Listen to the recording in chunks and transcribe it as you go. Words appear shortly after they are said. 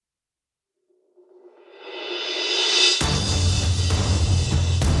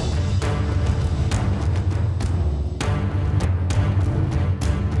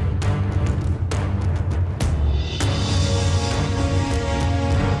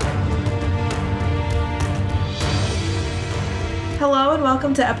Hello and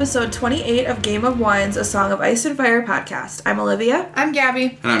welcome to episode 28 of Game of Wines, a Song of Ice and Fire podcast. I'm Olivia. I'm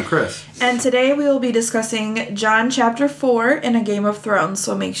Gabby. And I'm Chris. And today we will be discussing Jon Chapter 4 in A Game of Thrones,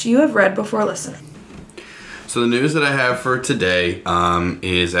 so make sure you have read before listening. So the news that I have for today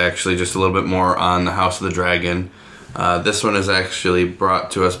is actually just a little bit more on the House of the Dragon. This one is actually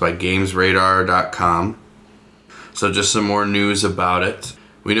brought to us by GamesRadar.com. So just some more news about it.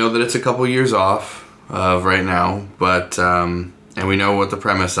 We know that it's a couple years off of right now, but and we know what the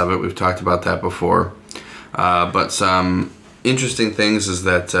premise of it. We've talked about that before. But some interesting things is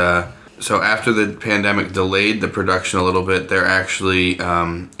that so after the pandemic delayed the production a little bit, they're actually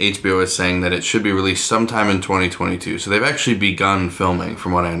HBO is saying that it should be released sometime in 2022. So they've actually begun filming,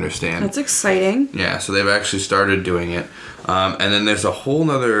 from what I understand. That's exciting. Yeah, so they've actually started doing it. And then there's a whole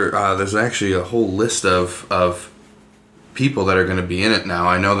nother, there's actually a whole list of people that are going to be in it now.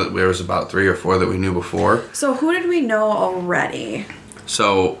 I know that there was about 3 or 4 that we knew before. So who did we know already?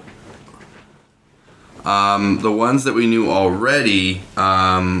 So the ones that we knew already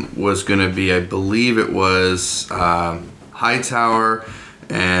was going to be, I believe it was Hightower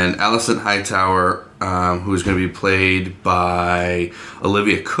and Alicent Hightower, who's going to be played by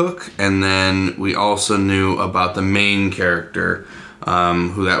Olivia Cooke. And then we also knew about the main character,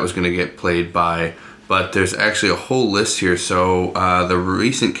 who that was going to get played by. But there's actually a whole list here. So the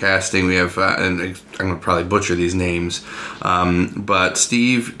recent casting, we have, and I'm going to probably butcher these names, but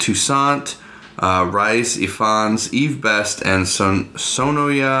Steve Toussaint, Rhys Ifans, Eve Best, and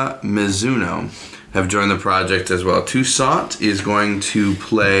Sonoya Mizuno have joined the project as well. Toussaint is going to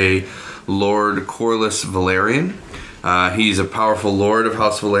play Lord Corlys Velaryon. He's a powerful lord of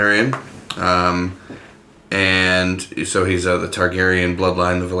House Velaryon. And so he's the Targaryen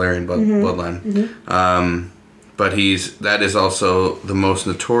bloodline, the Velaryon bloodline. Mm-hmm. But that is also the most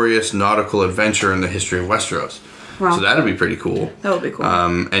notorious nautical adventurer in the history of Westeros. Wow. So that'd be pretty cool. That would be cool.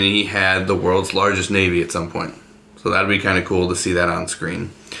 And he had the world's largest navy at some point. So that'd be kind of cool to see that on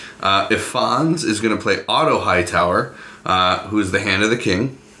screen. Ifans is going to play Otto Hightower, who's the Hand of the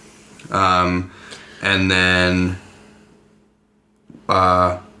King. And then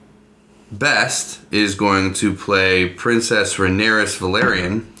Best is going to play Princess Rhaenyra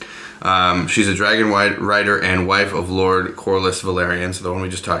Velaryon. She's a dragon rider and wife of Lord Corlys Velaryon, so the one we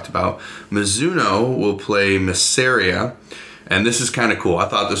just talked about. Mizuno will play Mysaria, and this is kind of cool. I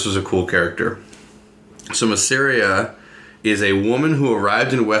thought this was a cool character. So Mysaria is a woman who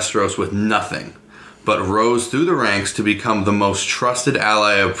arrived in Westeros with nothing, but rose through the ranks to become the most trusted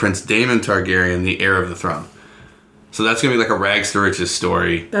ally of Prince Daemon Targaryen, the heir of the throne. So that's going to be like a rags to riches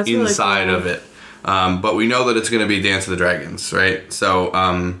story inside of it. But we know that it's going to be Dance of the Dragons, right? So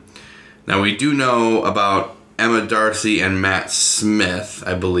now we do know about Emma Darcy and Matt Smith,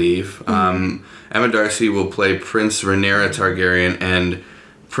 I believe. Mm-hmm. Emma Darcy will play Prince Rhaenyra Targaryen, and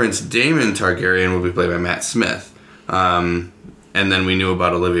Prince Daemon Targaryen will be played by Matt Smith. And then we knew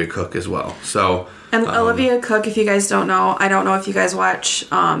about Olivia Cooke as well. So and Olivia Cooke, if you guys don't know, I don't know if you guys watch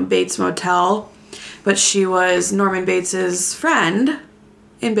Bates Motel, but she was Norman Bates' friend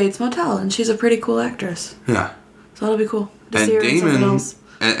in Bates Motel, and she's a pretty cool actress. Yeah. So that'll be cool to see her in something else.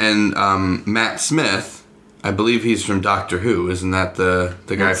 And Matt Smith, I believe he's from Doctor Who. Isn't that the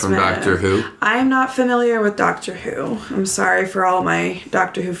guy from Doctor Who? I'm not familiar with Doctor Who. I'm sorry for all my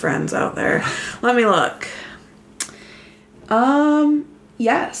Doctor Who friends out there. Let me look.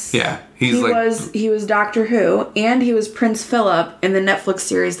 Yes. Yeah. He was Doctor Who, and he was Prince Philip in the Netflix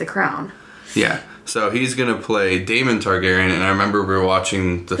series The Crown. Yeah. So he's going to play Daemon Targaryen, and I remember we were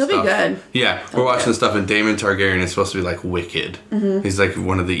watching the stuff. He'll be good. Yeah, we're watching the stuff, and Daemon Targaryen is supposed to be, like, wicked. Mm-hmm. He's, like,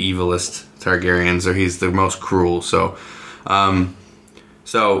 one of the evilest Targaryens, or he's the most cruel. So,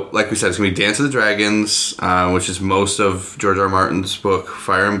 like we said, it's going to be Dance of the Dragons, which is most of George R. R. Martin's book,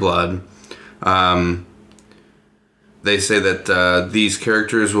 Fire and Blood. They say that these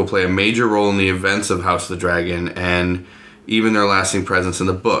characters will play a major role in the events of House of the Dragon, and even their lasting presence in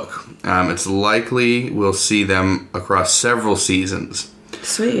the book. It's likely we'll see them across several seasons.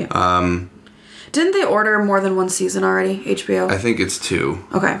 Sweet. Didn't they order more than one season already, HBO? I think it's 2.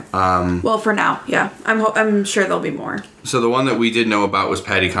 Okay. Well, for now, yeah. I'm sure there'll be more. So the one that we did know about was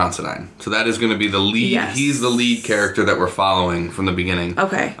Paddy Considine. So that is going to be the lead. Yes. He's the lead character that we're following from the beginning.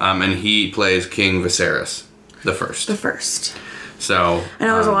 Okay. And he plays King Viserys the First. The First. So I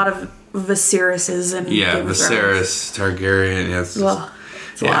know there's a lot of Viseryses in Game of Viserys, Targaryen, yes. Well,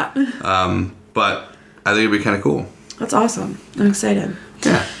 it's a lot. But I think it'd be kind of cool. That's awesome. I'm excited.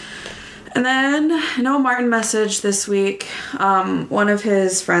 Yeah. And then Noah Martin messaged this week. One of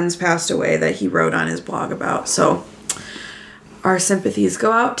his friends passed away that he wrote on his blog about. So our sympathies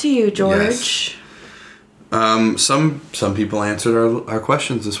go out to you, George. Yes. Some people answered our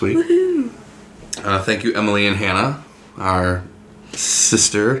questions this week. Woohoo! Thank you, Emily and Hannah, our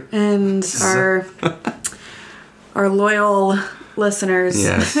sister. And our loyal listeners.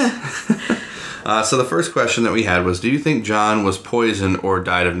 Yes. So the first question that we had was, do you think Jon was poisoned or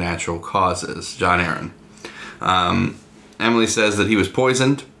died of natural causes? Jon Arryn. Emily says that he was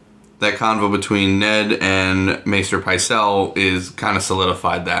poisoned. That convo between Ned and Maester Pycelle is kind of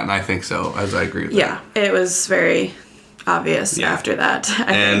solidified that, and I think so, as I agree with that. Yeah, it was very obvious after that,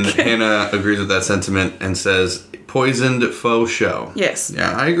 I think. Hannah agrees with that sentiment and says, poisoned faux show. Yes.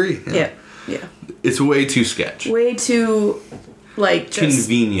 Yeah, I agree. Yeah. It's way too sketch. Way too, just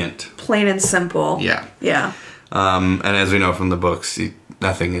convenient. Plain and simple. Yeah. Yeah. And as we know from the books,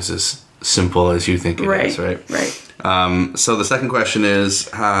 nothing is as simple as you think it is, right? Right. So the second question is,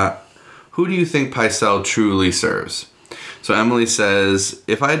 who do you think Pycelle truly serves? So Emily says,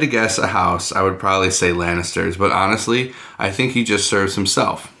 if I had to guess a house, I would probably say Lannisters, but honestly, I think he just serves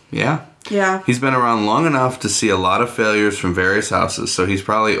himself. Yeah? Yeah. He's been around long enough to see a lot of failures from various houses, so he's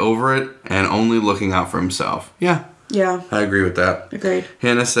probably over it and only looking out for himself. Yeah. Yeah. I agree with that. Agreed.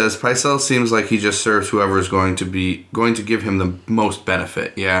 Hannah says, Pycelle seems like he just serves whoever is going to give him the most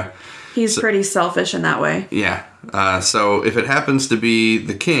benefit. Yeah. He's pretty selfish in that way. Yeah. So if it happens to be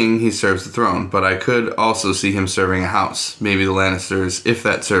the king, he serves the throne. But I could also see him serving a house. Maybe the Lannisters, if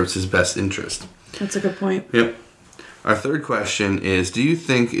that serves his best interest. That's a good point. Yep. Our third question is, do you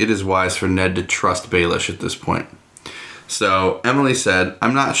think it is wise for Ned to trust Baelish at this point? So Emily said,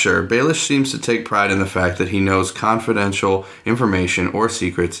 I'm not sure. Baelish seems to take pride in the fact that he knows confidential information or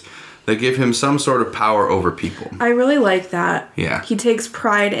secrets that give him some sort of power over people. I really like that. Yeah. He takes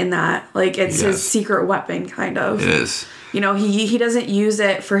pride in that. Like, it's his secret weapon, kind of. It is. You know, he doesn't use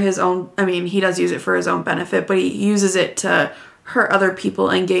it for his own... I mean, he does use it for his own benefit, but he uses it to hurt other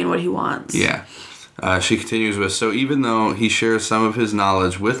people and gain what he wants. Yeah. She continues with, so even though he shares some of his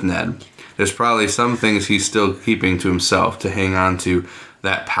knowledge with Ned, there's probably some things he's still keeping to himself to hang on to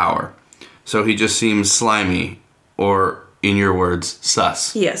that power. So he just seems slimy, or... in your words,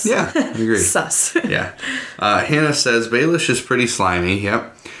 sus. Yes. Yeah, I agree. Sus. Yeah. Hannah says, Baelish is pretty slimy,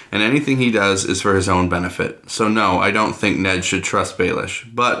 yep. And anything he does is for his own benefit. So no, I don't think Ned should trust Baelish.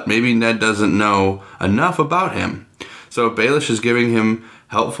 But maybe Ned doesn't know enough about him. So if Baelish is giving him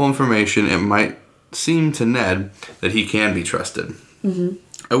helpful information, it might seem to Ned that he can be trusted. Mm-hmm.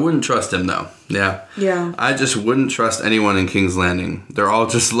 I wouldn't trust him, though. Yeah. Yeah. I just wouldn't trust anyone in King's Landing. They're all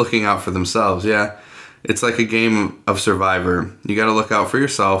just looking out for themselves, yeah. It's like a game of Survivor. You gotta look out for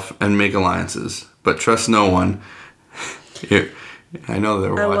yourself and make alliances. But trust no one. I know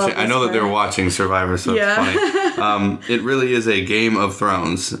they're watching. I know that they're watching Survivor, so it's funny. It really is a Game of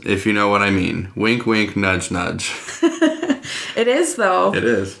Thrones, if you know what I mean. Wink, wink, nudge, nudge. It is, though. It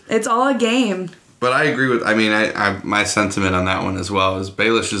is. It's all a game. But I agree with, my sentiment on that one as well is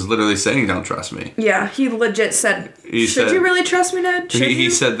Baelish is literally saying, don't trust me. Yeah, he legit said, should you really trust me, Ned?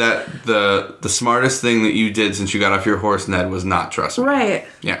 He said that the smartest thing that you did since you got off your horse, Ned, was not trust me. Right.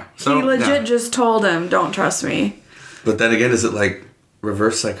 Yeah. So, he legit just told him, don't trust me. But then again, is it like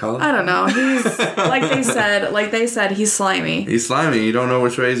reverse psychology? I don't know. He's, like they said, he's slimy. He's slimy. You don't know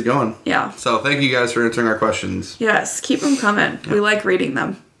which way he's going. Yeah. So thank you guys for answering our questions. Yes, keep them coming. Yeah. We like reading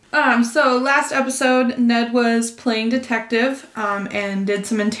them. So last episode, Ned was playing detective, and did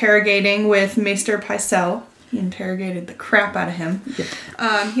some interrogating with Maester Pycelle. He interrogated the crap out of him.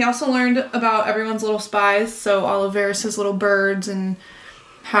 Yeah. He also learned about everyone's little spies, so all of Varys' little birds, and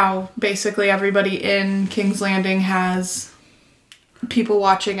how basically everybody in King's Landing has people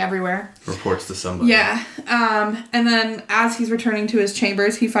watching everywhere. Reports to somebody. Yeah. And then as he's returning to his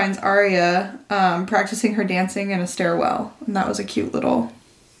chambers, he finds Arya practicing her dancing in a stairwell. And that was a cute little...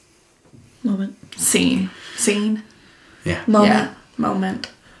 Scene. Yeah.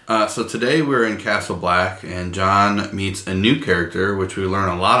 Moment. So today we're in Castle Black, and Jon meets a new character, which we learn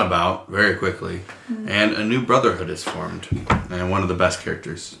a lot about very quickly, and a new brotherhood is formed, and one of the best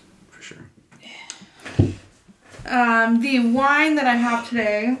characters, for sure. The wine that I have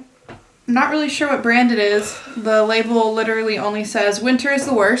today, I'm not really sure what brand it is. The label literally only says, winter is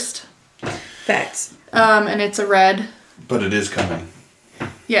the worst. Facts. And it's a red. But it is coming.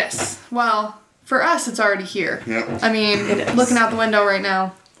 Yes. Well, for us, it's already here. Yep. I mean, looking out the window right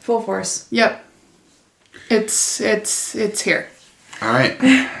now. Full force. Yep. It's here. All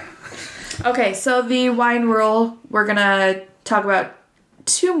right. Okay, so the wine rule, we're going to talk about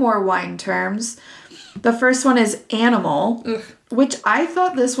 2 more wine terms. The first one is animal, which I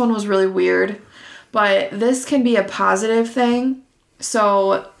thought this one was really weird, but this can be a positive thing.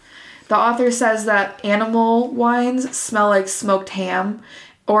 So the author says that animal wines smell like smoked ham,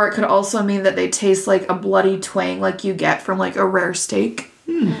 Or it could also mean that they taste like a bloody twang like you get from like a rare steak.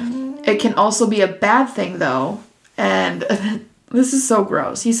 It can also be a bad thing though. And this is so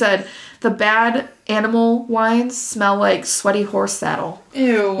gross. He said the bad animal wines smell like sweaty horse saddle.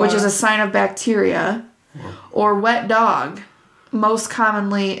 Ew. Which is a sign of bacteria. Or wet dog. Most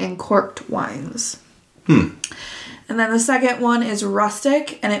commonly in corked wines. And then the second one is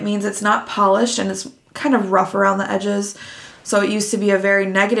rustic, and it means it's not polished and it's kind of rough around the edges. So it used to be a very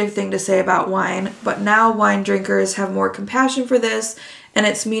negative thing to say about wine, but now wine drinkers have more compassion for this, and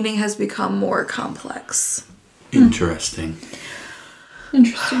its meaning has become more complex. Interesting.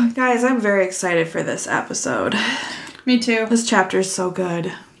 Guys, I'm very excited for this episode. Me too. This chapter is so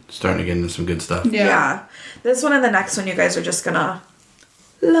good. Starting to get into some good stuff. Yeah. This one and the next one you guys are just gonna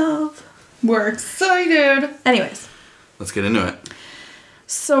love. We're excited. Anyways. Let's get into it.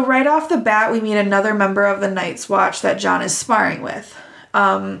 So right off the bat, we meet another member of the Night's Watch that Jon is sparring with.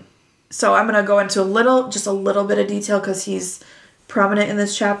 So I'm going to go into just a little bit of detail because he's prominent in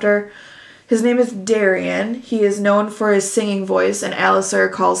this chapter. His name is Darian. He is known for his singing voice, and Alliser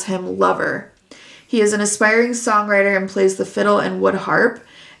calls him Lover. He is an aspiring songwriter and plays the fiddle and wood harp,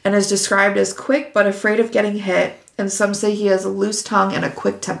 and is described as quick but afraid of getting hit, and some say he has a loose tongue and a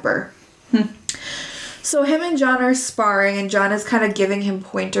quick temper. So him and Jon are sparring, and Jon is kind of giving him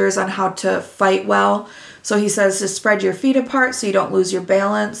pointers on how to fight well. So he says to spread your feet apart so you don't lose your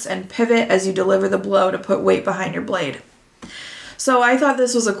balance, and pivot as you deliver the blow to put weight behind your blade. So I thought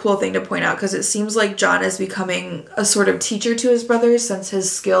this was a cool thing to point out because it seems like Jon is becoming a sort of teacher to his brothers since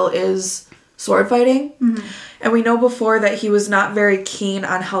his skill is sword fighting. Mm-hmm. And we know before that he was not very keen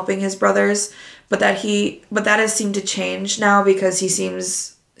on helping his brothers, but that has seemed to change now because he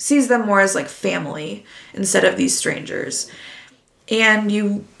sees them more as like family instead of these strangers. And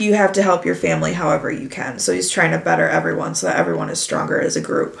you have to help your family however you can. So he's trying to better everyone so that everyone is stronger as a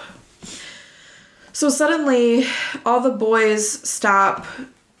group. So suddenly all the boys stop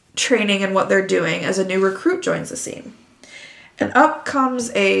training and what they're doing as a new recruit joins the scene. And up comes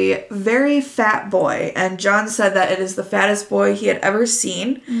a very fat boy, and Jon said that it is the fattest boy he had ever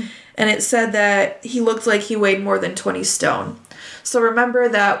seen. And it said that he looked like he weighed more than 20 stone. So remember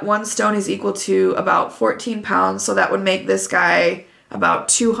that 1 stone is equal to about 14 pounds, so that would make this guy about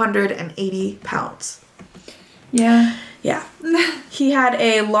 280 pounds. Yeah. Yeah. He had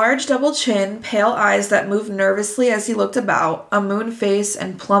a large double chin, pale eyes that moved nervously as he looked about, a moon face,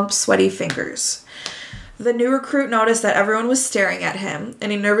 and plump, sweaty fingers. The new recruit noticed that everyone was staring at him,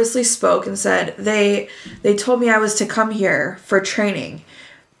 and he nervously spoke and said, They told me I was to come here for training.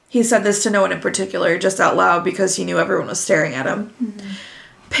 He said this to no one in particular, just out loud, because he knew everyone was staring at him. Mm-hmm.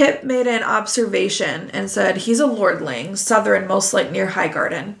 Pip made an observation and said, he's a lordling, southern, most like near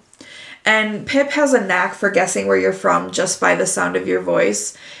Highgarden. And Pip has a knack for guessing where you're from just by the sound of your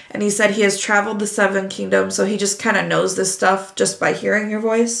voice. And he said he has traveled the 7 kingdoms, so he just kind of knows this stuff just by hearing your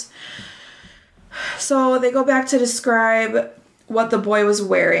voice. So they go back to describe what the boy was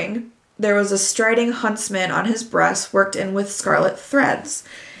wearing. There was a striding huntsman on his breast, worked in with scarlet threads.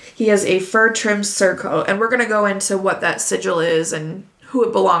 He has a fur-trimmed surcoat, and we're going to go into what that sigil is and who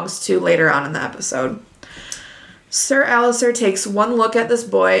it belongs to later on in the episode. Sir Alliser takes one look at this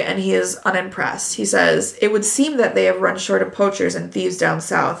boy, and he is unimpressed. He says, it would seem that they have run short of poachers and thieves down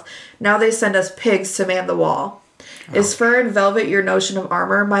south. Now they send us pigs to man the wall. Oh. Is fur and velvet your notion of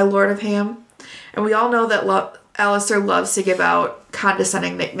armor, my lord of Ham? And we all know that Alliser loves to give out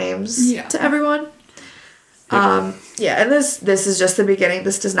condescending nicknames to everyone. And this is just the beginning.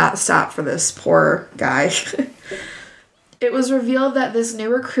 This does not stop for this poor guy. It was revealed that this new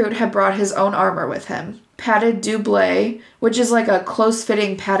recruit had brought his own armor with him. Padded doublé, which is like a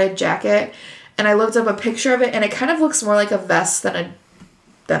close-fitting padded jacket. And I looked up a picture of it, and it kind of looks more like a vest than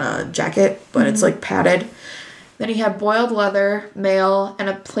a jacket, but it's like padded. Then he had boiled leather, mail, and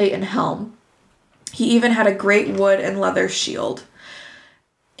a plate and helm. He even had a great wood and leather shield.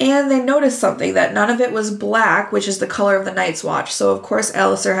 And they noticed something, that none of it was black, which is the color of the Night's Watch. So, of course,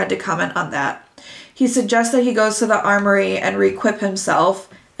 Alliser had to comment on that. He suggests that he goes to the armory and re-equip himself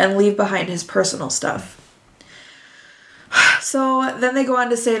and leave behind his personal stuff. So then they go on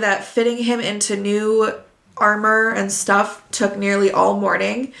to say that fitting him into new armor and stuff took nearly all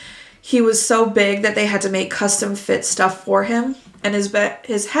morning. He was so big that they had to make custom fit stuff for him. And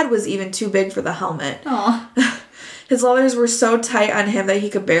his head was even too big for the helmet. Aww. His leathers were so tight on him that he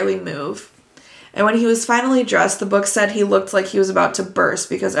could barely move. And when he was finally dressed, the book said he looked like he was about to burst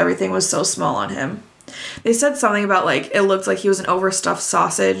because everything was so small on him. They said something about, like, it looked like he was an overstuffed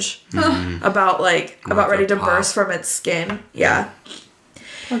sausage. Mm-hmm. About ready to burst from its skin. Yeah.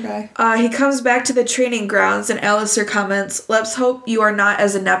 Poor guy. He comes back to the training grounds and Alistair comments, "Let's hope you are not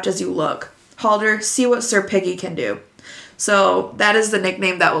as inept as you look. Halder, see what Sir Piggy can do." So that is the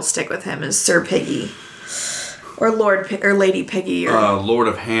nickname that will stick with him, is Sir Piggy. Or or Lady Piggy. Or, Lord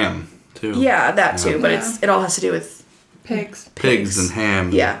of Ham, too. yeah, that too, but it all has to do with Pigs. Pigs and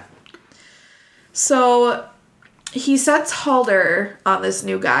ham. Yeah. So he sets Halder on this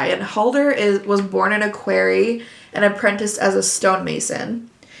new guy, and Halder was born in a quarry and apprenticed as a stonemason.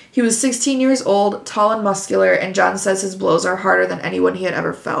 He was 16 years old, tall and muscular, and John says his blows are harder than anyone he had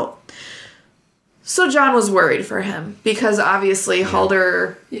ever felt. So John was worried for him, because obviously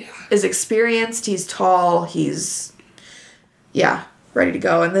Halder is experienced, he's tall, he's, ready to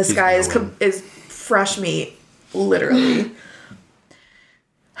go. And this guy is fresh meat, literally.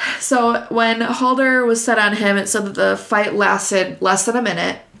 So when Halder was set on him, it said that the fight lasted less than a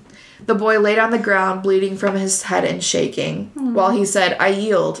minute. The boy laid on the ground, bleeding from his head and shaking, while he said, "I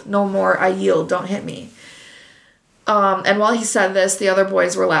yield. No more, I yield. Don't hit me." And while he said this, the other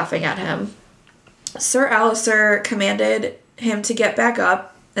boys were laughing at him. Sir Alistair commanded him to get back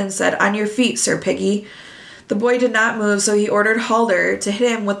up and said, "On your feet, Sir Piggy." The boy did not move, so he ordered Halder to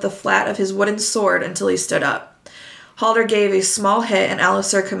hit him with the flat of his wooden sword until he stood up. Halder gave a small hit, and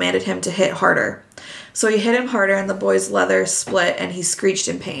Alistair commanded him to hit harder. So he hit him harder, and the boy's leather split, and he screeched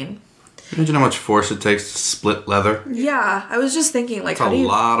in pain. Imagine how much force it takes to split leather. Yeah, I was just thinking, like, That's a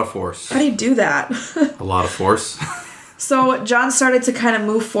lot of force. How do you do that? A lot of force. So John started to kind of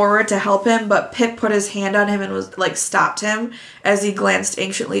move forward to help him, but Pip put his hand on him and was stopped him as he glanced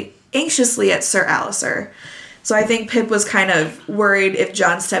anxiously at Sir Alistair. So I think Pip was kind of worried if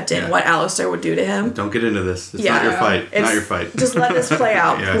John stepped in, what Alistair would do to him. Don't get into this. It's not your fight. Not your fight. Just let this play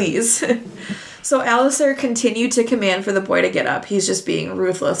out, please. So Alistair continued to command for the boy to get up. He's just being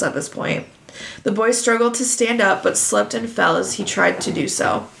ruthless at this point. The boy struggled to stand up, but slipped and fell as he tried to do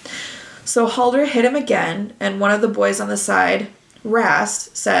so. So Halder hit him again, and one of the boys on the side,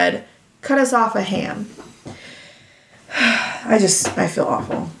 Rast, said, "Cut us off a ham." I feel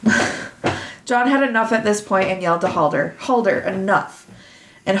awful. John had enough at this point and yelled to Halder, "Halder, enough."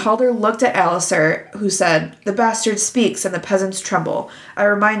 And Halder looked at Alistair, who said, "The bastard speaks, and the peasants tremble. I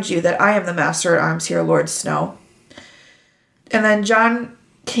remind you that I am the master-at-arms here, Lord Snow." And then John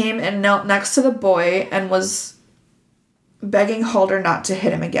came and knelt next to the boy and was begging Halder not to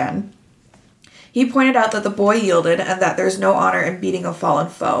hit him again. He pointed out that the boy yielded and that there's no honor in beating a fallen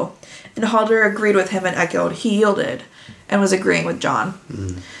foe. And Halder agreed with him and echoed, "He yielded," and was agreeing with John.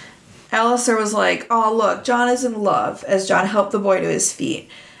 Alistair was like, "Oh, look, John is in love," as John helped the boy to his feet.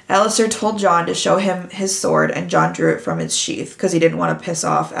 Alistair told John to show him his sword, and John drew it from its sheath because he didn't want to piss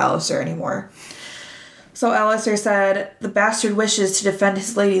off Alistair anymore. So Alistair said, "The bastard wishes to defend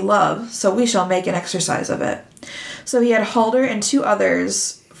his lady love, so we shall make an exercise of it." So he had Halder and two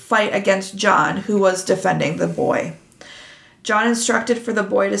others fight against John, who was defending the boy. John instructed for the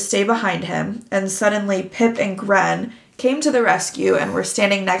boy to stay behind him, and suddenly Pip and Gren came to the rescue and were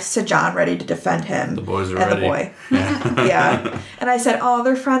standing next to John ready to defend him. The boys are and ready. The boy. Yeah. And I said, "Oh,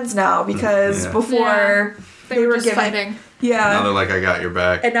 they're friends now," because before they were just fighting. Yeah. Now they're like, "I got your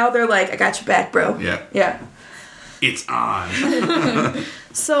back." And now they're like, "I got your back, bro." Yeah. Yeah. It's on.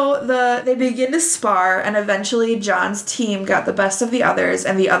 So they begin to spar, and eventually John's team got the best of the others,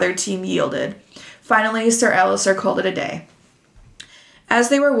 and the other team yielded. Finally, Sir Alistair called it a day. As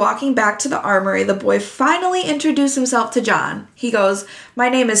they were walking back to the armory, the boy finally introduced himself to John. He goes, "My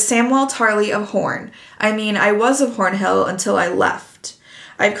name is Samwell Tarly of Horn. I was of Hornhill until I left.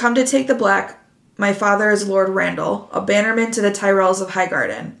 I've come to take the black. My father is Lord Randall, a bannerman to the Tyrells of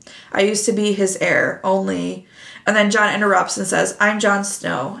Highgarden. I used to be his heir, only..." And then John interrupts and says, "I'm Jon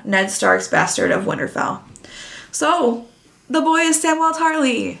Snow, Ned Stark's bastard of Winterfell." So, the boy is Samwell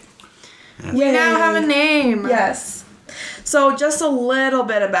Tarly. Yeah. We now have a name. Yes. So, just a little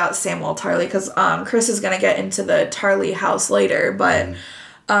bit about Samwell Tarly, because Chris is going to get into the Tarly house later, but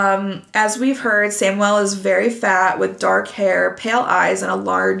as we've heard, Samwell is very fat with dark hair, pale eyes, and a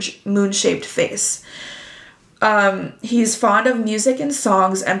large moon-shaped face. He's fond of music and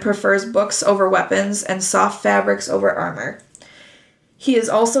songs and prefers books over weapons and soft fabrics over armor. He is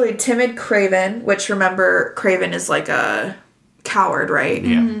also a timid craven, which, remember, craven is like a coward, right?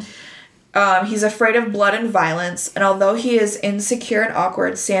 Yeah. Mm-hmm. He's afraid of blood and violence, and although he is insecure and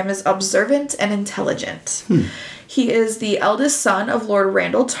awkward, Sam is observant and intelligent. He is the eldest son of Lord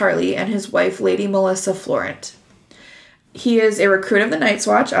Randall Tarly and his wife, Lady Melissa Florent. He is a recruit of the Night's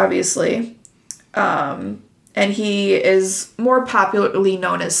Watch, obviously. And he is more popularly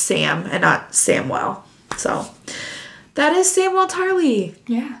known as Sam and not Samwell. So, that is Samwell Tarly.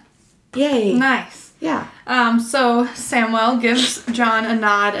 Yeah. Yay. Nice. Yeah. So Samwell gives John a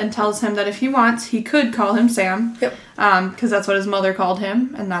nod and tells him that if he wants, he could call him Sam. Yep. Because that's what his mother called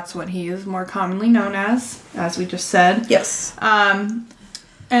him, and that's what he is more commonly known as we just said. Yes. And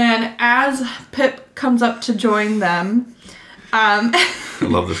as Pip comes up to join them, I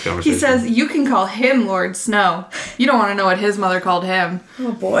love this conversation. he says, "You can call him Lord Snow. You don't want to know what his mother called him."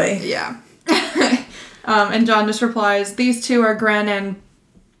 Oh boy. Yeah. And John just replies, "These two are Gren and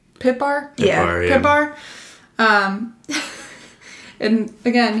Pipar." Pipar, yeah. Pipar. And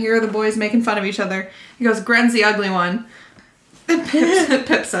again, here are the boys making fun of each other. He goes, "Gren's the ugly one." And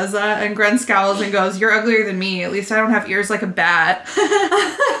Pip says that, and Gren scowls and goes, "You're uglier than me. At least I don't have ears like a bat."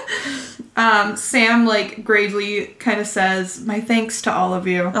 Sam, gravely kind of says, "My thanks to all of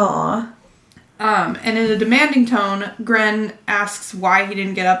you." Aw. And in a demanding tone, Gren asks why he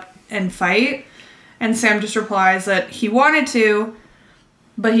didn't get up and fight. And Sam just replies that he wanted to,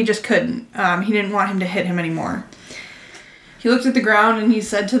 but he just couldn't. He didn't want him to hit him anymore. He looked at the ground and he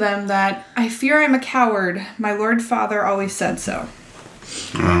said to them that, "I fear I'm a coward. My Lord Father always said so."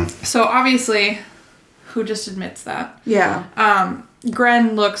 So obviously, who just admits that? Yeah.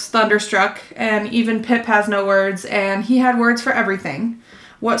 Gren looks thunderstruck, and even Pip has no words, and he had words for everything.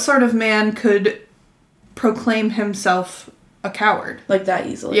 What sort of man could proclaim himself a coward? Like that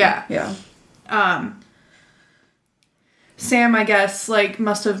easily. Yeah. Yeah. Sam, I guess,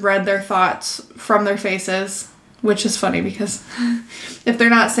 must have read their thoughts from their faces, which is funny because if they're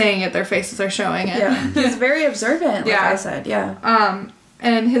not saying it, their faces are showing it. Yeah. He's very observant, like Yeah. I said. Yeah.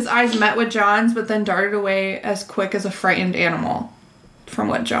 And his eyes met with John's, but then darted away as quick as a frightened animal, from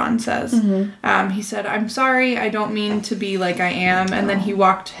what John says. He said, "I'm sorry, I don't mean to be like I am," and then he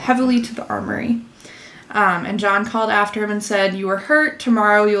walked heavily to the armory. And John called after him and said, "You were hurt,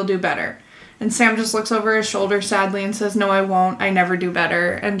 tomorrow you'll do better." And Sam just looks over his shoulder sadly and says, "No, I won't, I never do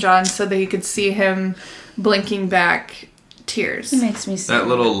better." And John said that he could see him blinking back tears. It makes me sad. That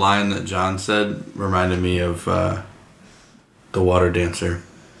little line that John said reminded me of the water dancer.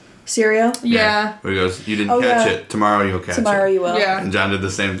 Cereal? Yeah. Where he goes, "You didn't Oh, catch yeah. it. Tomorrow you'll catch Tomorrow it." you will. Yeah. And John did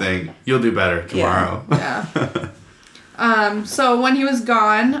the same thing. "You'll do better tomorrow." Yeah. So when he was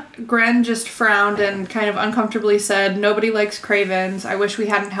gone, Gren just frowned and kind of uncomfortably said, "Nobody likes Cravens. I wish we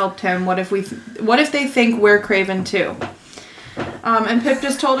hadn't helped him. What if they think we're Craven too?" And Pip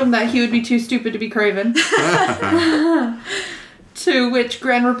just told him that he would be too stupid to be Craven. To which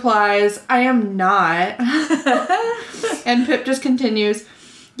Gren replies, "I am not." And Pip just continues,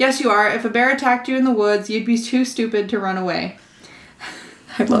 "Yes, you are. If a bear attacked you in the woods, you'd be too stupid to run away."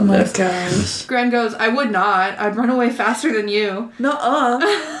 I love this. Gosh. Gren goes, "I would not. I'd run away faster than you." Nuh-uh.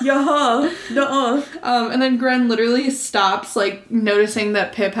 Yuh. Nuh-uh. And then Gren literally stops, noticing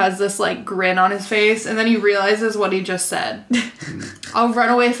that Pip has this, grin on his face, and then he realizes what he just said. "I'll run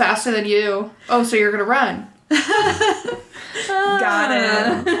away faster than you." "Oh, so you're gonna run." Got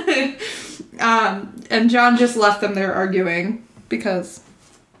it. And John just left them there arguing because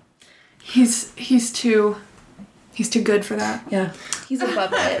he's too good for that. Yeah. He's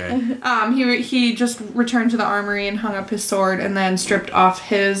above it. Okay. He just returned to the armory and hung up his sword and then stripped off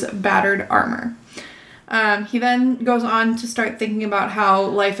his battered armor. He then goes on to start thinking about how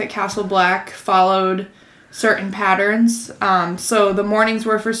life at Castle Black followed certain patterns. So the mornings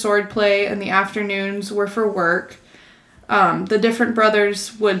were for swordplay and the afternoons were for work. The different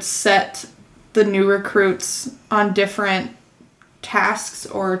brothers would set the new recruits on different tasks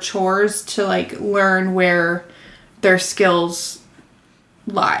or chores to learn where their skills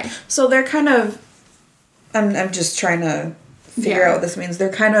lie. So they're kind of... I'm just trying to figure out what this means.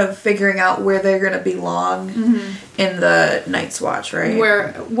 They're kind of figuring out where they're going to belong in the Night's Watch, right?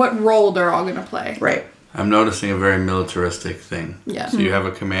 What role they're all going to play. Right. I'm noticing a very militaristic thing. Yeah. So you have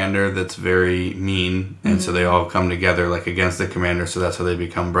a commander that's very mean, and so they all come together against the commander, so that's how they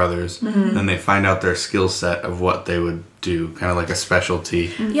become brothers. Then they find out their skill set of what they would do, kind of like a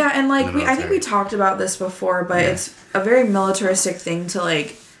specialty. Yeah, and the I think we talked about this before, but it's a very militaristic thing to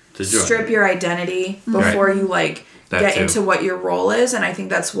To join. strip your identity before you That get too. into what your role is, and I think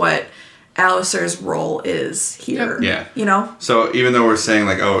that's what Alistair's role is here. Yeah. You know? So even though we're saying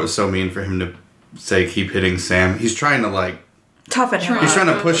oh, it was so mean for him to say keep hitting Sam, he's trying to Toughen him he's up.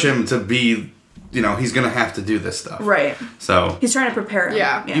 trying to push him to be, he's gonna have to do this stuff. Right. So He's trying to prepare him.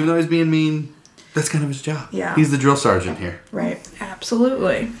 Yeah. even though he's being mean, that's kind of his job. Yeah. He's the drill sergeant here. Right.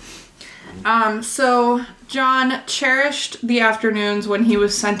 Absolutely. So John cherished the afternoons when he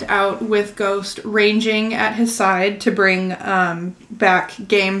was sent out with Ghost ranging at his side to bring back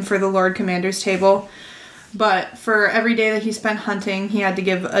game for the Lord Commander's table. But for every day that he spent hunting, he had to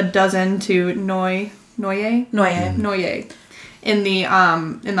give a dozen to Noye Noye. in the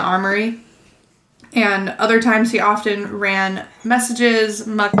armory. And other times he often ran messages,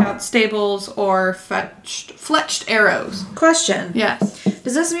 mucked out stables, or fletched arrows. Question. Yes.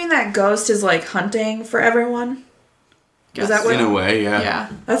 Does this mean that Ghost is like hunting for everyone? Is that what? In a way, yeah. Yeah.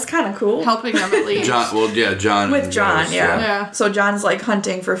 That's kind of cool. Helping them at least. John. With John, Ghost, Yeah. So John's like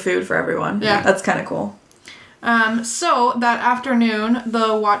hunting for food for everyone. Yeah. That's kind of cool. So that afternoon,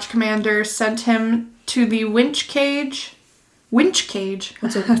 the watch commander sent him to the winch cage.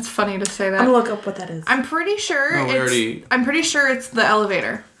 That's funny to say that. I'm gonna look up what that is. I'm pretty sure No, I'm pretty sure it's the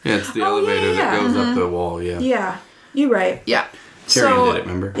elevator. Yeah, it's the Oh, elevator yeah. that goes up the wall. Yeah. Yeah, you're right. Yeah. Tyrion did it.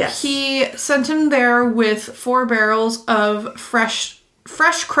 Remember? Yes. He sent him there with 4 barrels of fresh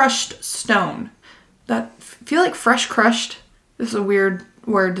crushed stone. That feel like fresh crushed is a weird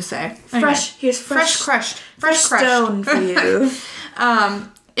word to say. Here's fresh crushed stone for you.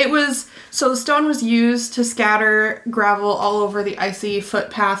 So the stone was used to scatter gravel all over the icy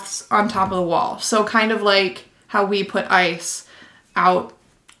footpaths on top of the wall. So kind of like how we put ice out.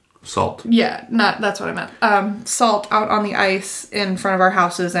 Salt. Yeah, that's what I meant. Salt out on the ice in front of our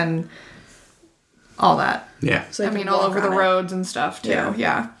houses and all that. Yeah. So I mean, all over the roads and stuff too.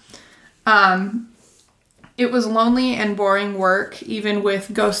 Yeah. It was lonely and boring work, even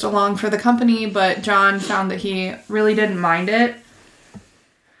with Ghost along for the company, but John found that he really didn't mind it.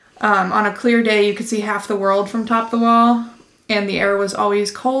 On a clear day, you could see half the world from top of the wall, and the air was always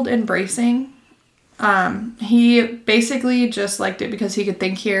cold and bracing. He basically just liked it because he could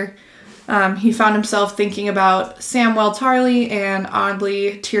think here. He found himself thinking about Samwell Tarly and,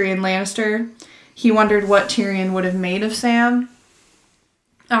 oddly, Tyrion Lannister. He wondered what Tyrion would have made of Sam.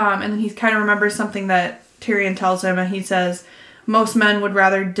 And then he kind of remembers something that Tyrion tells him, and he says, most men would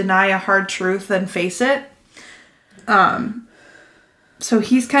rather deny a hard truth than face it. So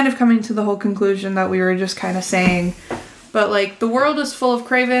he's kind of coming to the whole conclusion that we were just kind of saying. But, like, the world is full of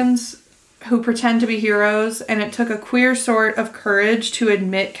cravens who pretend to be heroes, and it took a queer sort of courage to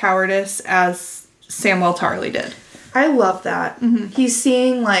admit cowardice as Samwell Tarly did. I love that. Mm-hmm. He's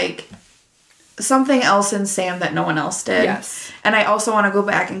seeing, like, something else in Sam that no one else did. Yes. And I also want to go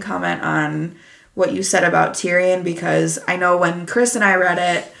back and comment on what you said about Tyrion, because I know when Chris and I read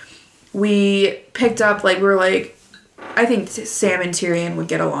it, we picked up, like, we were like, I think Sam and Tyrion would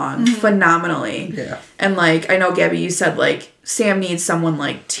get along phenomenally. Yeah. And, like, I know, Gabby, you said, like, Sam needs someone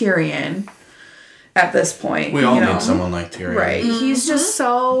like Tyrion at this point. We all need someone like Tyrion. Right. Mm-hmm. He's just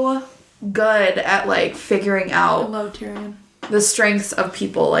so good at, like, figuring I out love Tyrion. the strengths of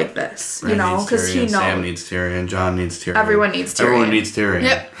people like this, Ren you know, because he knows. Sam needs Tyrion. John needs Tyrion. Everyone needs Tyrion. Everyone needs Tyrion.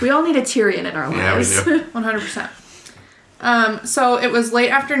 Yep. We all need a Tyrion in our lives. Yeah, we do. 100%. So it was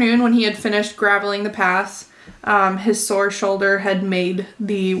late afternoon when he had finished graveling the paths. His sore shoulder had made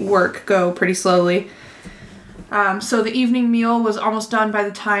the work go pretty slowly. So the evening meal was almost done by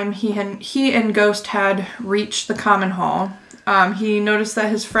the time he and Ghost had reached the common hall. He noticed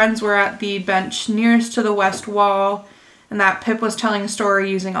that his friends were at the bench nearest to the west wall, and that Pip was telling a story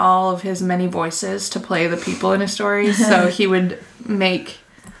using all of his many voices to play the people in his stories. So he would make,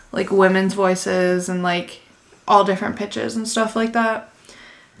 like, women's voices and, like, all different pitches and stuff like that.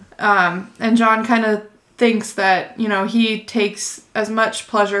 And John kind of thinks that, you know, he takes as much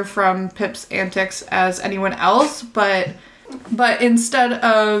pleasure from Pip's antics as anyone else, but instead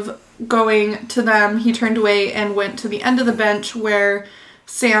of going to them, he turned away and went to the end of the bench where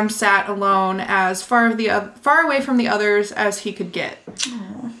Sam sat alone, as far away from the others as he could get.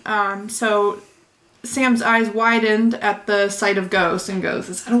 So Sam's eyes widened at the sight of Ghost and goes,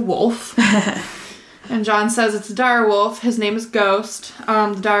 "Is that a wolf?" And John says it's a direwolf. His name is Ghost.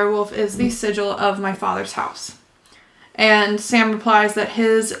 The direwolf is the sigil of my father's house. And Sam replies that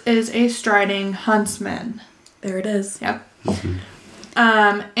his is a striding huntsman. There it is. Yep.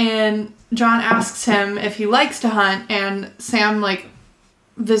 And John asks him if he likes to hunt, and Sam, like,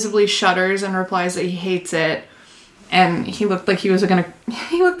 visibly shudders and replies that he hates it. And he looked like he was gonna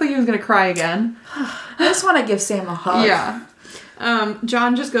cry again. I just want to give Sam a hug. Yeah.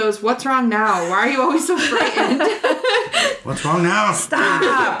 John just goes, "What's wrong now? Why are you always so frightened?" What's wrong now?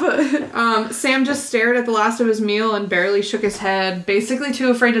 Stop! Sam just stared at the last of his meal and barely shook his head, basically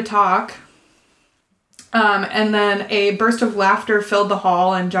too afraid to talk. And then a burst of laughter filled the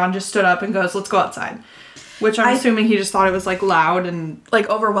hall, and John just stood up and goes, "Let's go outside." Which I'm assuming he just thought it was, like, loud and... like,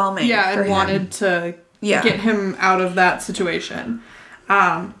 overwhelming. Yeah, for and him. wanted to get him out of that situation.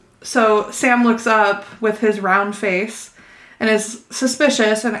 So Sam looks up with his round face and is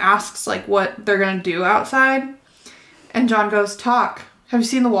suspicious and asks, like, what they're gonna do outside. And John goes, "Talk. Have you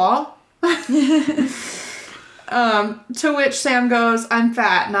seen the wall?" To which Sam goes, "I'm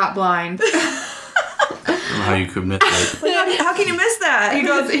fat, not blind." don't know how you could miss it. Like, how can you miss that? He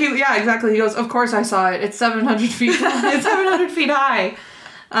goes, exactly. He goes, of course I saw it. It's 700 feet high. It's 700 feet high.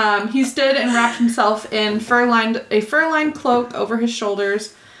 He stood and wrapped himself in a fur-lined cloak over his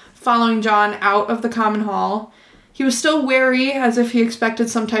shoulders, following John out of the common hall. He was still wary, as if he expected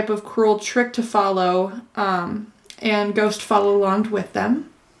some type of cruel trick to follow, and Ghost followed along with them.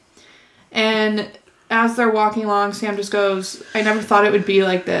 And as they're walking along, Sam just goes, I never thought it would be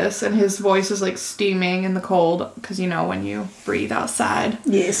like this. And his voice is like steaming in the cold, because when you breathe outside,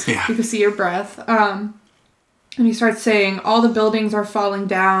 Yes. Yeah. you can see your breath. And he starts saying, all the buildings are falling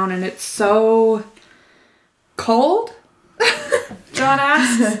down and it's so cold? John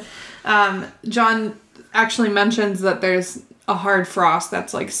asks. John actually mentions that there's a hard frost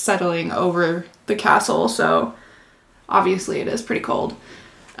that's like settling over the castle, so obviously it is pretty cold.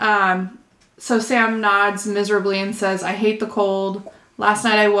 So Sam nods miserably and says, I hate the cold. Last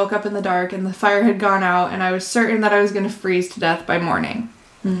night I woke up in the dark and the fire had gone out and I was certain that I was going to freeze to death by morning.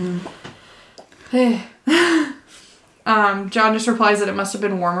 John just replies that it must have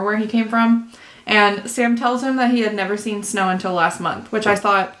been warmer where he came from. And Sam tells him that he had never seen snow until last month, which I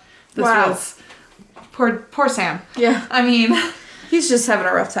thought this was... Poor Sam. Yeah. I mean... He's just having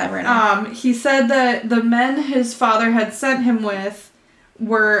a rough time right now. He said that the men his father had sent him with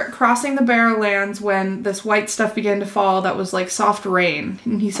were crossing the Barrowlands when this white stuff began to fall that was like soft rain.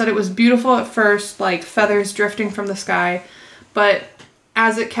 And he said it was beautiful at first, like feathers drifting from the sky, but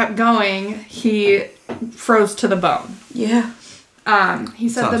as it kept going, he froze to the bone. Yeah. He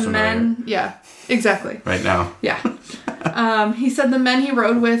said Sounds the men... Yeah, exactly. Right now. Yeah. He said the men he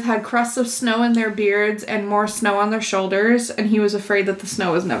rode with had crusts of snow in their beards and more snow on their shoulders, and he was afraid that the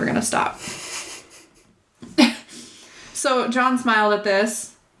snow was never going to stop. So John smiled at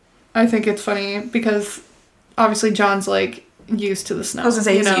this. I think it's funny because obviously John's like used to the snow. I was gonna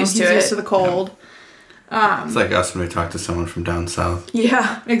say, he's used to it. Used to the cold. It's like us when we talk to someone from down south.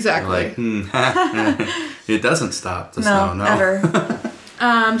 Yeah. Exactly. They're like, it doesn't stop the snow. No. Ever.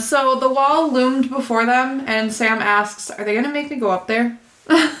 So the wall loomed before them, and Sam asks, are they going to make me go up there?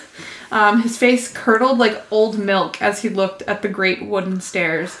 His face curdled like old milk as he looked at the great wooden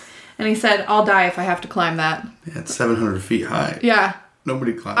stairs. And he said, I'll die if I have to climb that. Yeah, it's 700 feet high. Yeah,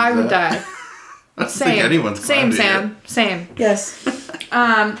 Nobody climbs I would that. die. I don't think anyone's climbed Sam. Same. Yes.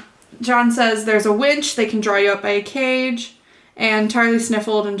 John says there's a winch, they can draw you up by a cage. And Charlie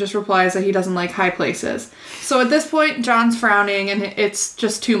sniffled and just replies that he doesn't like high places. So at this point, John's frowning and it's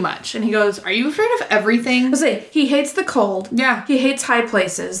just too much. And he goes, are you afraid of everything? I was like, he hates the cold. Yeah. He hates high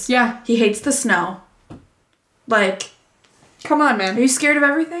places. Yeah. He hates the snow. Like, Come on, are man. you scared of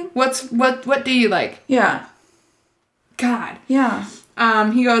everything? What do you like? Yeah. God. Yeah.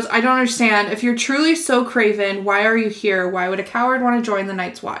 He goes, I don't understand. If you're truly so craven, why are you here? Why would a coward want to join the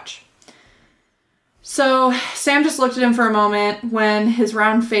Night's Watch? So Sam just looked at him for a moment when his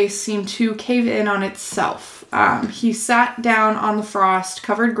round face seemed to cave in on itself. He sat down on the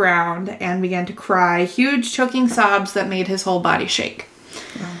frost-covered ground and began to cry, huge choking sobs that made his whole body shake.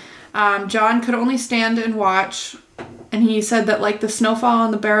 John could only stand and watch, and he said that like the snowfall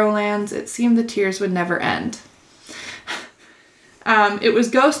on the Barrowlands, it seemed the tears would never end. It was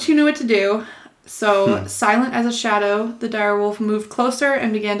Ghost who knew what to do. So, silent as a shadow, the direwolf moved closer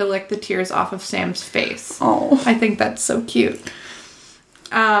and began to lick the tears off of Sam's face. Oh. I think that's so cute.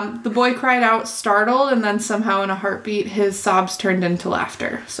 The boy cried out, startled, and then somehow in a heartbeat, his sobs turned into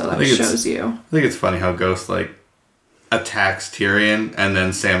laughter. So that shows you. I think it's funny how Ghost, like, attacks Tyrion, and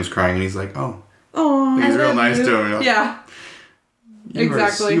then Sam's crying, and he's like, oh. Oh. He's real nice to him. You know? Yeah.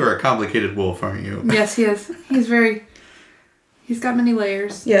 Exactly. You are a complicated wolf, aren't you? Yes, he is. He's got many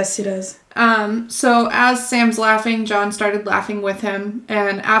layers. Yes, he does. So as Sam's laughing, John started laughing with him,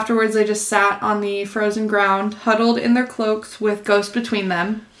 and afterwards they just sat on the frozen ground, huddled in their cloaks with Ghost between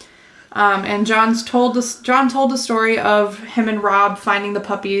them. And John told the story of him and Robb finding the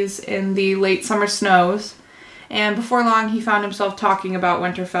puppies in the late summer snows, and before long he found himself talking about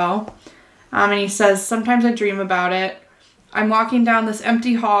Winterfell. And he says, sometimes I dream about it. I'm walking down this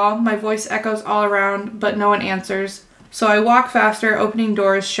empty hall, my voice echoes all around, but no one answers. So I walk faster, opening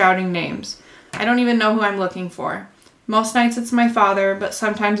doors, shouting names. I don't even know who I'm looking for. Most nights it's my father, but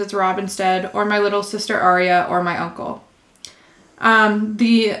sometimes it's Robb instead, or my little sister Arya, or my uncle.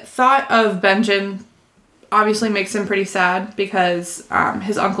 The thought of Benjen obviously makes him pretty sad because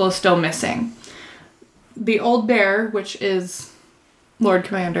his uncle is still missing. The Old Bear, which is Lord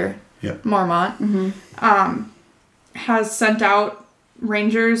Commander Mormont, has sent out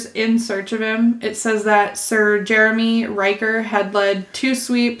rangers in search of him. It says that Sir Jeremy Riker had led 2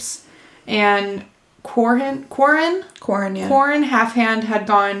 sweeps, and Quarren Quarren, yeah. Halfhand had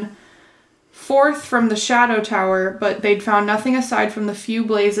gone forth from the Shadow Tower, but they'd found nothing aside from the few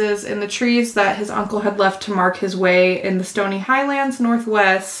blazes in the trees that his uncle had left to mark his way in the Stony Highlands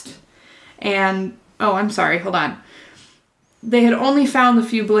northwest. And, oh, I'm sorry, hold on. They had only found the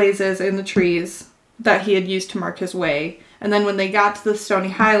few blazes in the trees that he had used to mark his way. And then when they got to the Stony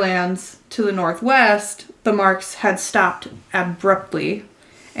Highlands to the northwest, the marks had stopped abruptly,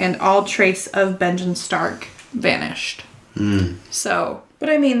 and all trace of Benjen Stark vanished. So... But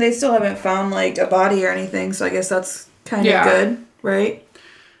I mean, they still haven't found, like, a body or anything, so I guess that's kind of good, right?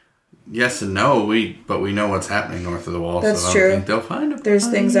 Yes and no, but we know what's happening north of the wall, That's so I true. don't think they'll find it. There's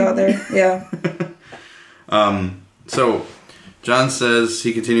things out there, yeah. So, John says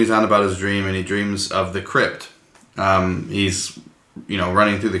he continues on about his dream, and he dreams of the crypt. He's,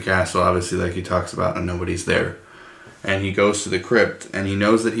 running through the castle, obviously, like he talks about, and nobody's there. And he goes to the crypt, and he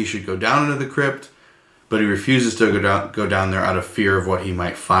knows that he should go down into the crypt, but he refuses to go down there out of fear of what he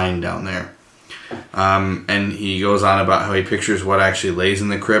might find down there. And he goes on about how he pictures what actually lays in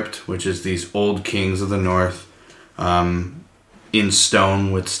the crypt, which is these old kings of the north, in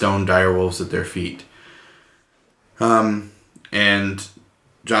stone with stone direwolves at their feet. And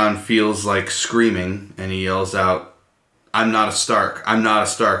John feels like screaming, and he yells out, "I'm not a Stark. I'm not a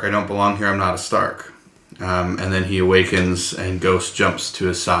Stark. I don't belong here. I'm not a Stark." And then he awakens, and Ghost jumps to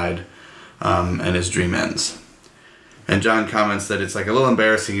his side. And his dream ends. And John comments that it's like a little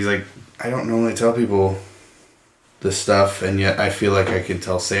embarrassing. He's like, I don't normally tell people this stuff, and yet I feel like I can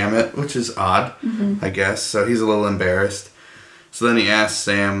tell Sam it, which is odd, I guess. So he's a little embarrassed. So then he asks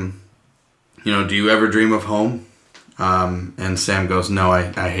Sam, do you ever dream of home? And Sam goes, no,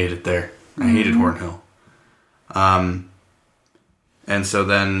 I hate it there. I hated Hornhill. And so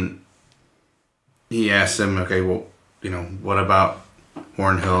then he asks him, okay, well, what about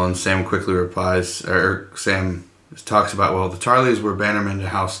Hornhill? And Sam quickly replies, or Sam talks about, well, the Tarleys were bannermen to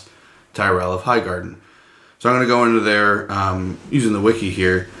House Tyrell of Highgarden. So I'm going to go into their, using the wiki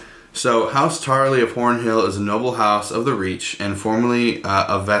here. So House Tarley of Hornhill is a noble house of the Reach and formerly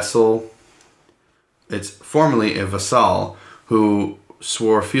a vassal. It's formerly a vassal who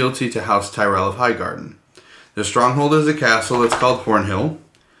swore fealty to House Tyrell of Highgarden. Their stronghold is a castle that's called Hornhill,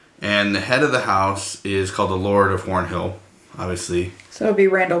 and the head of the house is called the Lord of Hornhill, obviously. So it'd be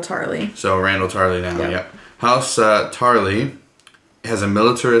Randall Tarley. So Randall Tarley now, yep. House Tarley has a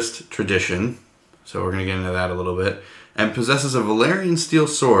militarist tradition, so we're going to get into that a little bit, and possesses a Valyrian steel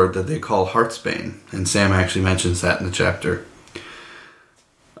sword that they call Heartsbane, and Sam actually mentions that in the chapter.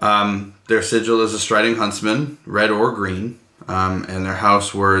 Their sigil is a striding huntsman, red or green, and their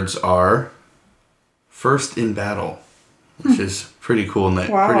house words are first in battle, which is pretty cool. Pretty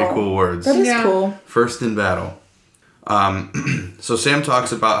cool words. That is cool. First in battle. So Sam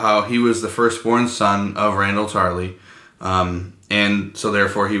talks about how he was the firstborn son of Randall Tarley, and so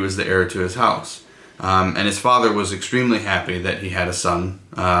therefore he was the heir to his house. And his father was extremely happy that he had a son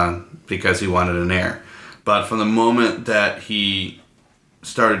because he wanted an heir. But from the moment that he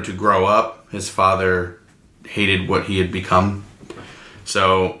started to grow up, his father hated what he had become.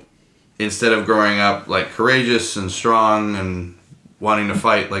 So instead of growing up like courageous and strong and wanting to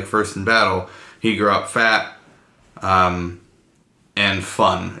fight like first in battle, he grew up fat and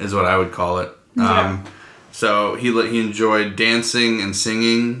fun is what I would call it. So he enjoyed dancing and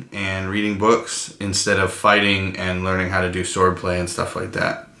singing and reading books instead of fighting and learning how to do swordplay and stuff like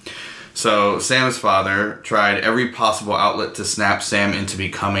that. So Sam's father tried every possible outlet to snap Sam into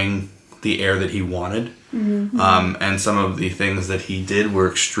becoming the heir that he wanted. And some of the things that he did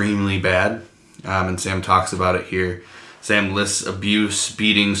were extremely bad. And Sam talks about it here. Sam lists abuse,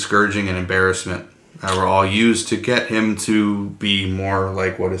 beating, scourging, and embarrassment were all used to get him to be more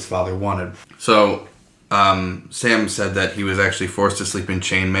like what his father wanted. So Sam said that he was actually forced to sleep in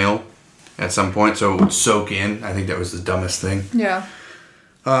chainmail at some point, so it would soak in. I think that was the dumbest thing. Yeah.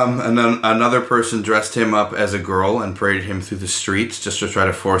 And then another person dressed him up as a girl and paraded him through the streets just to try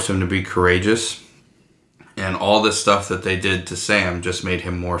to force him to be courageous. And all this stuff that they did to Sam just made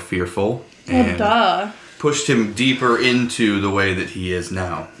him more fearful and pushed him deeper into the way that he is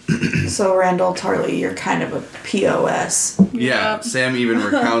now. So Randall Tarley, you're kind of a POS. Yeah, Sam even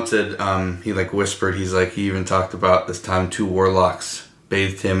recounted, he whispered, he even talked about this time 2 warlocks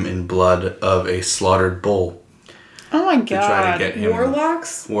bathed him in blood of a slaughtered bull. Oh my god. To try to get him.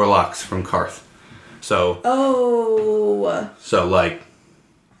 Warlocks? Warlocks from Karth. So. Oh. So,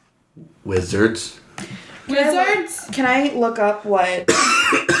 wizards. Wizards? Can I look up what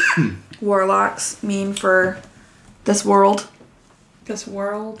warlocks mean for this world? This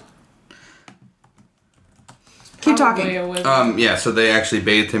world? Keep talking. Yeah, so they actually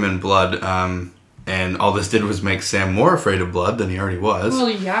bathed him in blood And all this did was make Sam more afraid of blood than he already was. Well,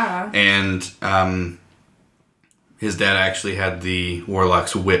 yeah. And his dad actually had the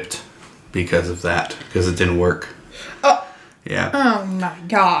warlocks whipped because of that, because it didn't work. Oh. Yeah. Oh my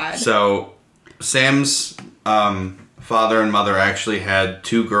God. So Sam's father and mother actually had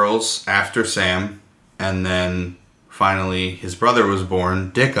 2 girls after Sam, and then finally his brother was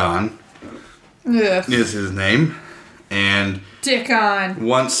born. Dickon is his name, and Dickon.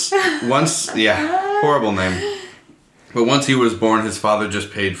 once, yeah, horrible name. But once he was born, his father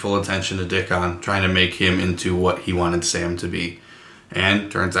just paid full attention to Dickon, trying to make him into what he wanted Sam to be.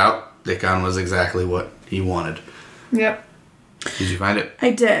 And turns out Dickon was exactly what he wanted. Yep. Did you find it?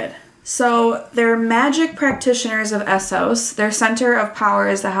 I did. So they're magic practitioners of Essos. Their center of power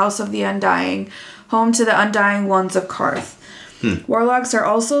is the House of the Undying, home to the Undying Ones of Karth. Warlocks are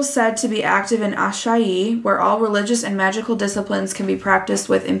also said to be active in Ashai, where all religious and magical disciplines can be practiced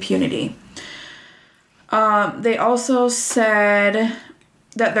with impunity. They also said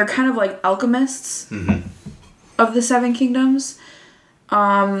that they're kind of like alchemists of the Seven Kingdoms.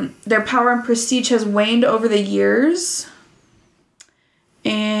 Their power and prestige has waned over the years.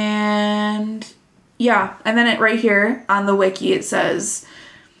 And yeah, and then right here on the wiki it says,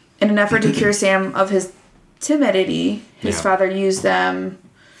 in an effort to cure Sam of his timidity, his father used them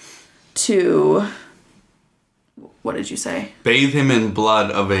to, what did you say? Bathe him in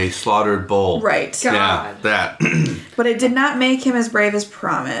blood of a slaughtered bull. Right. God. Yeah, that. But it did not make him as brave as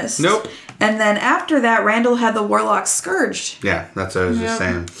promised. Nope. And then after that, Randall had the warlock scourged. Yeah, that's what I was just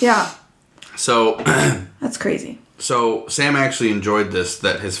saying. Yeah. So, That's crazy. so Sam actually enjoyed this,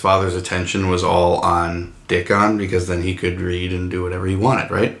 that his father's attention was all on Dickon, because then he could read and do whatever he wanted,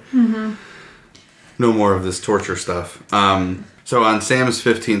 right? Mm-hmm. No more of this torture stuff. So on Sam's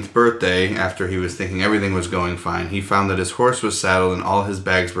 15th birthday, after he was thinking everything was going fine, he found that his horse was saddled and all his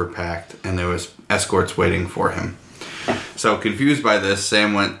bags were packed, and there was escorts waiting for him. So confused by this,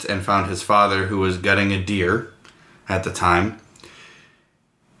 Sam went and found his father, who was gutting a deer at the time.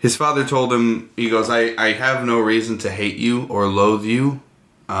 His father told him, he goes, I have no reason to hate you or loathe you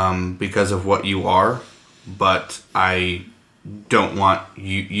because of what you are, but I don't want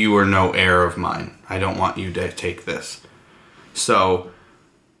you, you are no heir of mine. I don't want you to take this. So,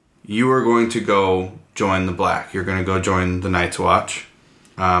 you are going to go join the Black. You're going to go join the Night's Watch.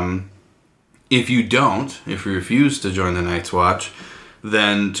 If you don't, if you refuse to join the Night's Watch,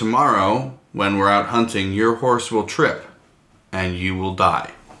 then tomorrow, when we're out hunting, your horse will trip, and you will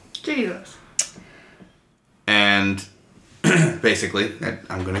die. Jesus. And basically,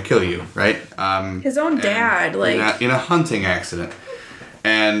 I'm going to kill you, right? His own dad, in a hunting accident.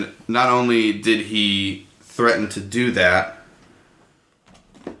 And not only did he threaten to do that,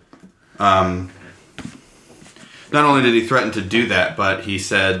 but he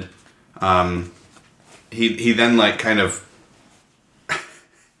said, he then like kind of,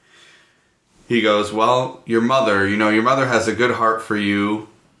 he goes, well, your mother has a good heart for you.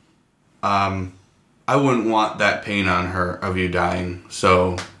 I wouldn't want that pain on her of you dying.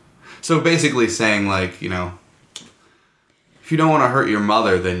 So basically saying like, if you don't want to hurt your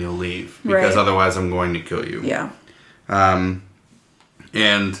mother, then you'll leave, because otherwise I'm going to kill you. Yeah. And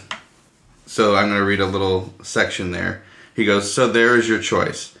so I'm going to read a little section there. He goes, so there is your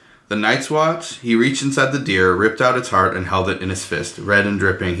choice. The Night's Watch, he reached inside the deer, ripped out its heart, and held it in his fist. Red and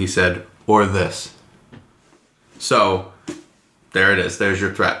dripping, he said, or this. So, there it is. There's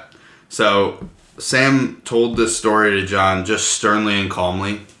your threat. So, Sam told this story to John just sternly and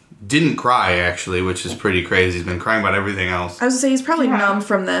calmly. Didn't cry, actually, which is pretty crazy. He's been crying about everything else. I was going to say, he's probably numb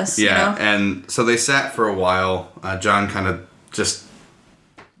from this. Yeah, you know? And so they sat for a while. John kind of just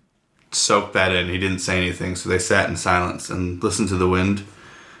soaked that in. He didn't say anything, so they sat in silence and listened to the wind.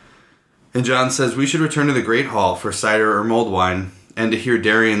 And John says, we should return to the Great Hall for cider or mulled wine, and to hear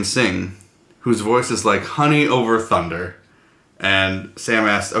Darian sing, whose voice is like honey over thunder. And Sam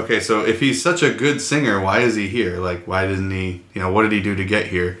asked, okay, so if he's such a good singer, why is he here? Like, why didn't he, what did he do to get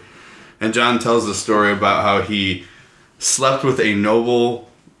here? And John tells the story about how he slept with a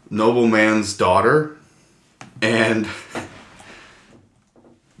nobleman's daughter, and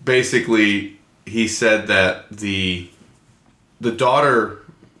basically he said that the daughter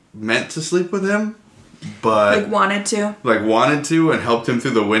meant to sleep with him, but wanted to and helped him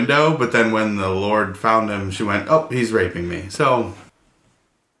through the window, but then when the Lord found him, she went, oh, he's raping me. So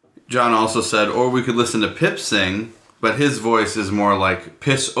John also said, or we could listen to Pip sing, but his voice is more like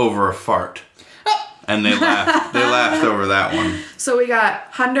piss over a fart. And they laughed over that one. So we got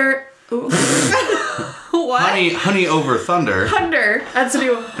Hunter. What? Honey over thunder. Hunter. That's a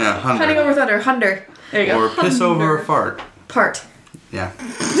new. Yeah, Hunter. Honey over thunder. Hunter. There you go. Or piss over a fart. Part. Yeah.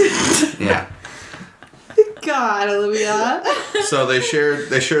 Yeah. God, Olivia. So they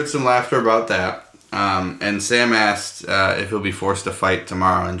shared some laughter about that. And Sam asked if he'll be forced to fight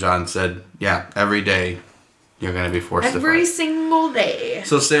tomorrow, and Jon said, "Yeah, every day you're gonna be forced to fight." Every single day.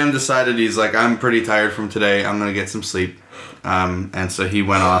 So Sam decided, he's like, "I'm pretty tired from today. I'm gonna get some sleep." And so he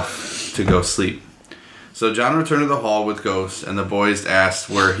went off to go sleep. So Jon returned to the hall with Ghost, and the boys asked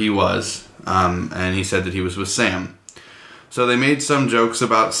where he was, and he said that he was with Sam. So they made some jokes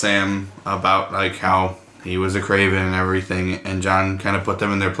about Sam, about like how he was a craven and everything, and Jon kind of put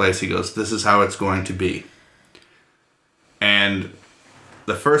them in their place. He goes, "This is how it's going to be." And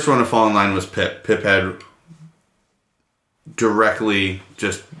the first one to fall in line was Pip. Pip had directly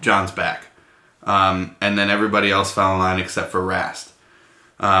just Jon's back. And then everybody else fell in line except for Rast.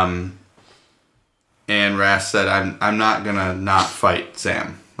 And Rast said, I'm not going to not fight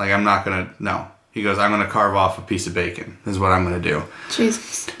Sam. Like, I'm not going to, no. He goes, "I'm going to carve off a piece of bacon, is what I'm going to do."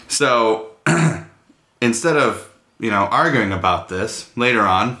 Jesus. So, instead of, arguing about this, later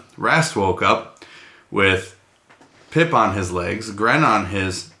on, Rast woke up with Pip on his legs, Gren on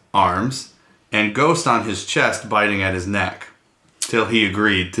his arms, and Ghost on his chest biting at his neck, till he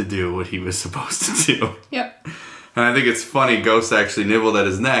agreed to do what he was supposed to do. Yep. And I think it's funny, Ghost actually nibbled at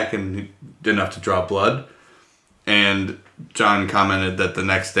his neck and enough to draw blood. And Jon commented that the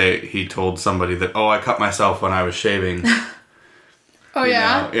next day he told somebody that, "Oh, I cut myself when I was shaving." Oh,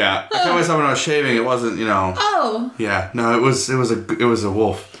 yeah? Yeah. I cut myself when I was shaving. It wasn't, Oh. Yeah. No, it was a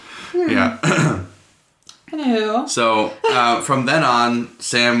wolf. Yeah. Anywho. So from then on,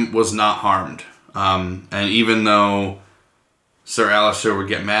 Sam was not harmed. And even though Sir Alistair would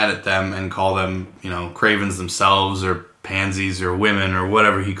get mad at them and call them, cravens themselves or pansies or women or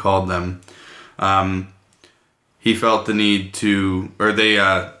whatever he called them, he felt the need to, or they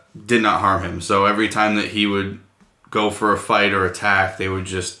did not harm him. So every time that he would go for a fight or attack, they would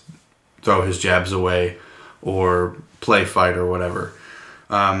just throw his jabs away or play fight or whatever.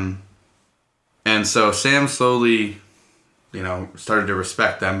 And so Sam slowly, started to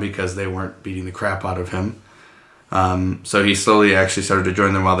respect them because they weren't beating the crap out of him. So he slowly actually started to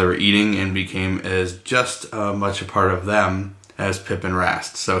join them while they were eating and became as just much a part of them as Pip and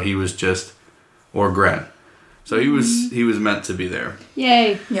Rast. So he was just, or Gren. So he was meant to be there.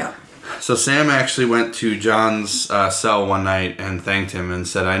 Yay. Yeah. So Sam actually went to Jon's cell one night and thanked him and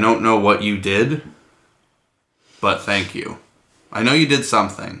said, "I don't know what you did, but thank you. I know you did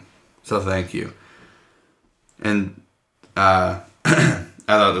something, so thank you." And I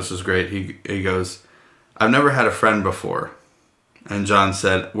thought this was great. He goes, "I've never had a friend before." And Jon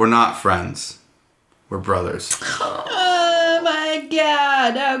said, "We're not friends. We're brothers." Oh my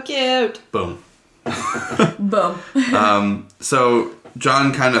God, how cute. Boom. Boom. So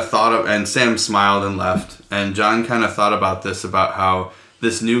Jon kind of thought of, and Sam smiled and left, and Jon kind of thought about this, about how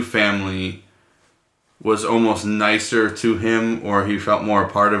this new family was almost nicer to him, or he felt more a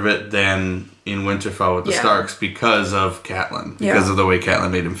part of it than in Winterfell with the Starks because of Catelyn, because of the way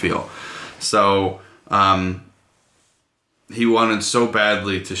Catelyn made him feel. So he wanted so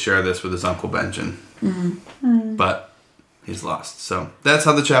badly to share this with his Uncle Benjen, but he's lost. So that's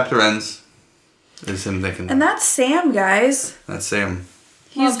how the chapter ends. Is him thinking. And that's Sam, guys. That's Sam.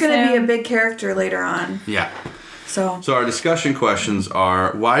 He's going to be a big character later on. Yeah. So our discussion questions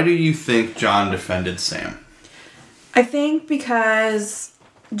are, why do you think Jon defended Sam? I think because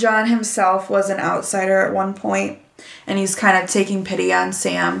Jon himself was an outsider at one point, and he's kind of taking pity on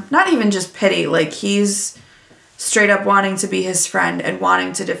Sam. Not even just pity, like he's straight up wanting to be his friend and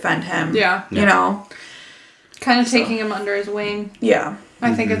wanting to defend him. Yeah. You know? Kind of taking him under his wing. Yeah.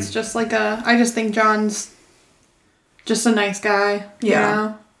 I think it's just like I just think Jon's just a nice guy. Yeah. You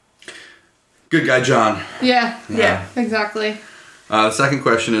know? Good guy, Jon. Yeah. Yeah. Exactly. The second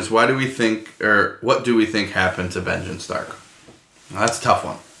question is, what do we think happened to Benjen Stark? Well, that's a tough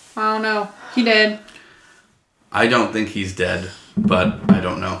one. I don't know. He did. I don't think he's dead, but I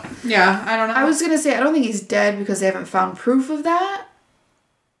don't know. Yeah, I don't know. I was going to say, I don't think he's dead because they haven't found proof of that.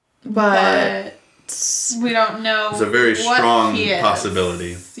 But we don't know. It's a very strong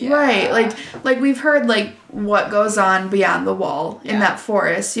possibility. Yeah. Right. Like we've heard like what goes on beyond the wall in that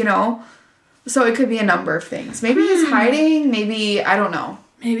forest, you know? So it could be a number of things. Maybe he's hiding, maybe I don't know.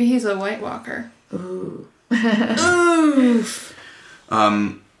 Maybe he's a White Walker. Ooh. Oof.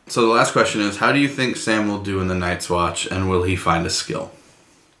 So the last question is, how do you think Sam will do in the Night's Watch, and will he find a skill?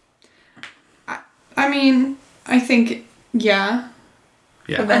 I mean, I think yeah.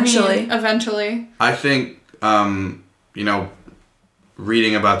 Yeah. Eventually. I think,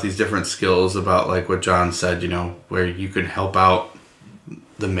 reading about these different skills, about like what Jon said, where you could help out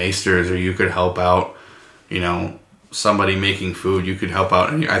the maesters, or you could help out, somebody making food, you could help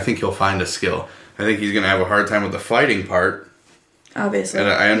out. And I think he'll find a skill. I think he's going to have a hard time with the fighting part. Obviously. And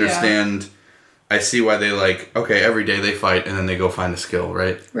I understand. I see why they like, okay, every day they fight and then they go find a skill,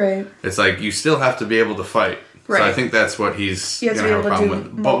 right? Right. It's like you still have to be able to fight. Right. So I think that's what he's He has going to to be have a able to problem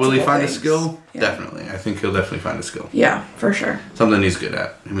do with. But will he multiple find a things. skill? Yeah. Definitely. I think he'll definitely find a skill. Yeah, for sure. Something he's good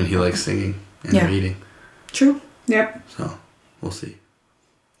at. I mean, he likes singing and Yeah. reading. True. Yep. So, we'll see.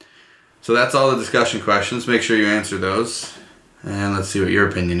 So that's all the discussion questions. Make sure you answer those. And let's see what your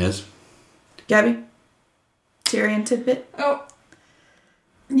opinion is. Gabby? Tyrion tidbit? Oh,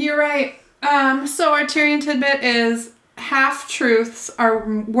 you're right. So our Tyrion tidbit is half-truths are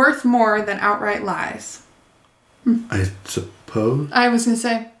worth more than outright lies. I suppose. I was going to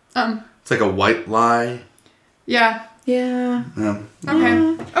say, It's like a white lie. yeah. Yeah.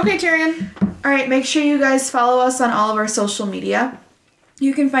 Okay. Okay, Tyrion. All right, make sure you guys follow us on all of our social media.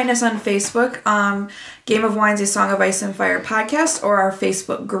 You can find us on Facebook, Game of Wines, A Song of Ice and Fire podcast, or our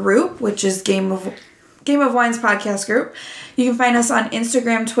Facebook group, which is Game of Wines podcast group. You can find us on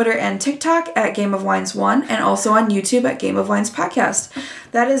Instagram, Twitter, and TikTok at Game of Wines 1, and also on YouTube at Game of Wines podcast.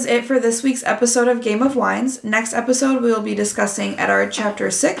 That is it for this week's episode of Game of Wines. Next episode, we will be discussing Eddard Chapter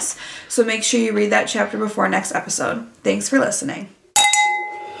 6, so make sure you read that chapter before next episode. Thanks for listening.